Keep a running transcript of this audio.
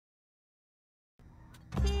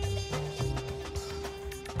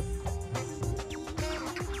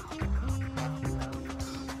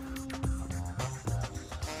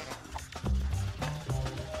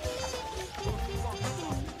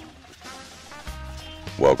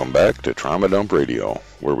Welcome back to Trauma Dump Radio,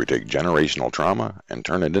 where we take generational trauma and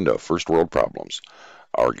turn it into first world problems.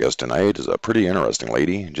 Our guest tonight is a pretty interesting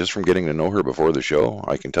lady. Just from getting to know her before the show,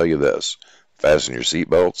 I can tell you this. Fasten your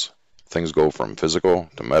seatbelts. Things go from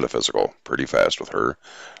physical to metaphysical pretty fast with her.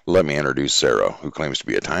 Let me introduce Sarah, who claims to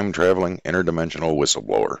be a time-traveling, interdimensional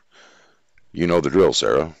whistleblower. You know the drill,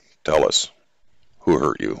 Sarah. Tell us, who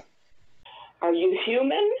hurt you? Are you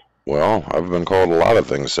human? Well, I've been called a lot of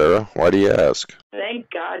things, Sarah. Why do you ask?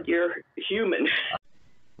 Thank God you're human.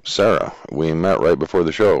 Sarah, we met right before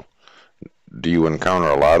the show. Do you encounter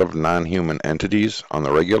a lot of non-human entities on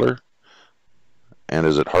the regular? And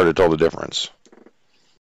is it hard to tell the difference?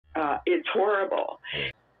 It's horrible.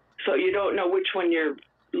 So you don't know which one you're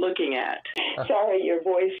looking at. Sorry, your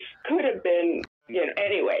voice could have been,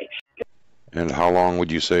 anyway. And how long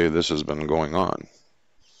would you say this has been going on?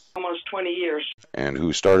 Almost 20 years. And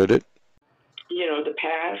who started it? The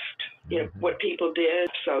past, what people did.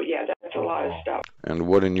 So, yeah, that's a lot of stuff. And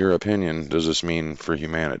what, in your opinion, does this mean for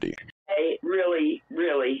humanity? It really,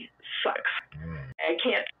 really sucks. I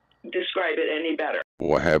can't describe it any better.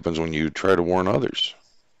 What happens when you try to warn others?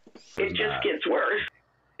 It just gets worse.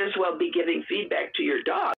 As well be giving feedback to your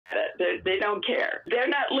dog. They don't care. They're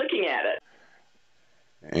not looking at it.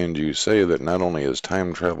 And you say that not only is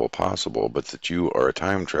time travel possible, but that you are a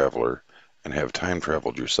time traveler and have time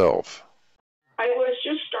traveled yourself. I was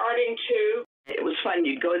just starting to. It was fun.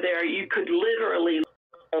 You'd go there. You could literally.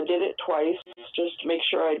 I did it twice just to make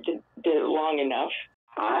sure I did it long enough.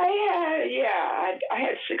 I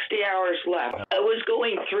had 60 hours left. I was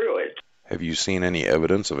going through it. Have you seen any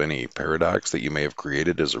evidence of any paradox that you may have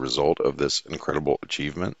created as a result of this incredible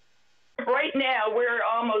achievement? Right now, we're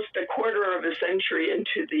almost a quarter of a century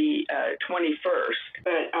into the 21st,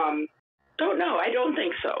 but don't know. I don't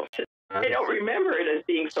think so. I don't remember it as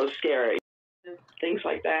being so scary. Things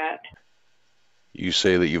like that. You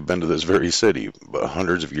say that you've been to this very city, but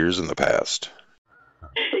hundreds of years in the past.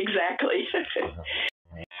 Exactly.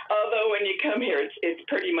 Although when you come here, it's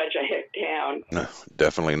pretty much a hick town. No,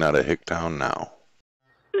 definitely not a hick town now.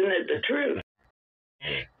 Isn't it the truth?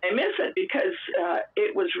 I miss it because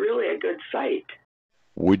it was really a good site.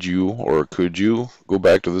 Would you or could you go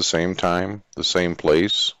back to the same time, the same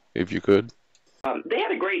place, if you could? They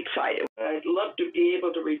had a great site. I'd love to be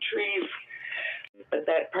able to retrieve, but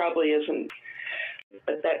that probably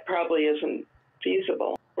isn't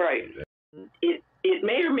feasible. Right. It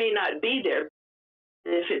may or may not be there.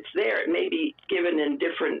 If it's there, it may be given in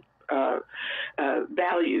different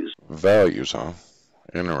values. Values, huh?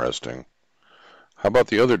 Interesting. How about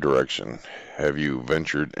the other direction? Have you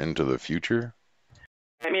ventured into the future?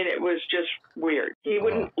 I mean, it was just weird. He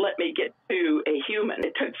wouldn't let me get to a human.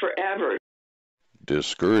 It took forever.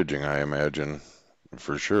 Discouraging, I imagine,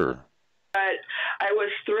 for sure. But I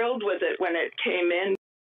was thrilled with it when it came in.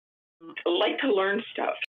 I like to learn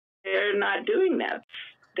stuff. They're not doing that.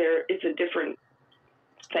 It's a different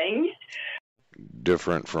thing.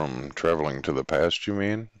 Different from traveling to the past, you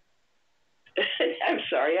mean? I'm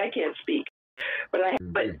sorry, I can't speak. But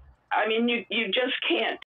I mean, you just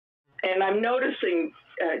can't. And I'm noticing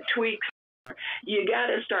tweaks. You got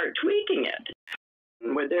to start tweaking it.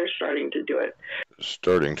 Where they're starting to do it.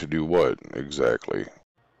 Starting to do what, exactly?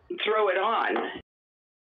 Throw it on.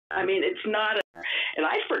 I mean, it's not and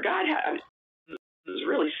I forgot how. It was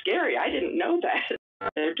really scary. I didn't know that.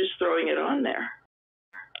 They're just throwing it on there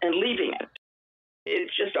and leaving it.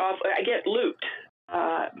 It's just off. I get looped.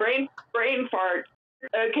 Brain fart.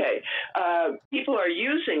 Okay. People are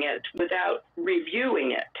using it without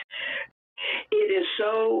reviewing it. It is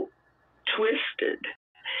so twisted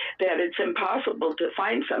that it's impossible to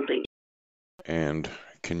find something. And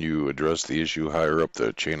can you address the issue higher up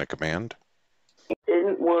the chain of command? It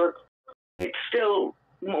didn't work. It still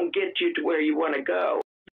won't get you to where you want to go.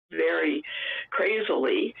 Very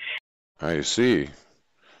crazily. I see.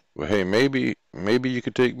 Well, hey, maybe you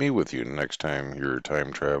could take me with you next time you're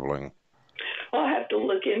time traveling. I'll have to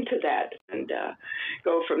look into that and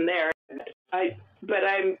go from there. But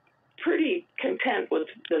I'm pretty content with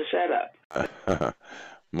the setup.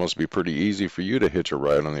 Must be pretty easy for you to hitch a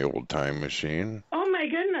ride on the old time machine. Oh my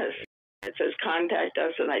goodness! It says contact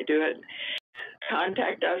us, and I do it.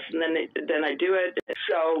 Contact us, and then I do it.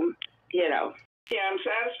 So yeah, I'm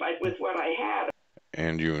satisfied with what I have.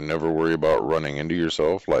 And you never worry about running into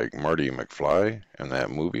yourself like Marty McFly in that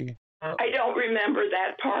movie? I don't remember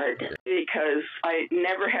that part because I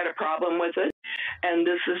never had a problem with it. And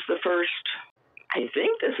I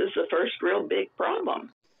think this is the first real big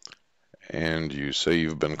problem. And you say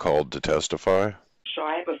you've been called to testify? So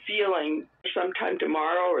I have a feeling sometime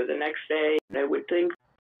tomorrow or the next day, I would think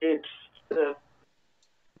it's the...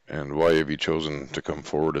 And why have you chosen to come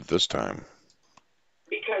forward at this time?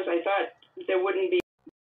 Because I thought there wouldn't be,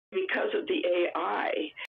 because of the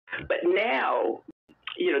AI. But now,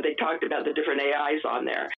 they talked about the different AIs on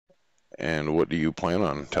there. And what do you plan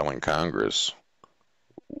on telling Congress?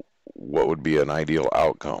 What would be an ideal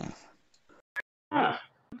outcome?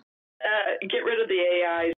 Get rid of the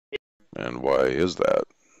AIs. And why is that?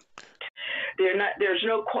 There's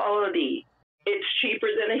no quality. It's cheaper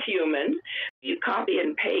than a human. You copy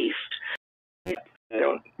and paste. I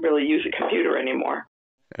don't really use a computer anymore.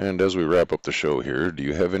 And as we wrap up the show here, do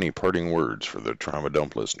you have any parting words for the Trauma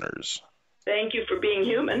Dump listeners? Thank you for being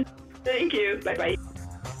human. Thank you. Bye-bye.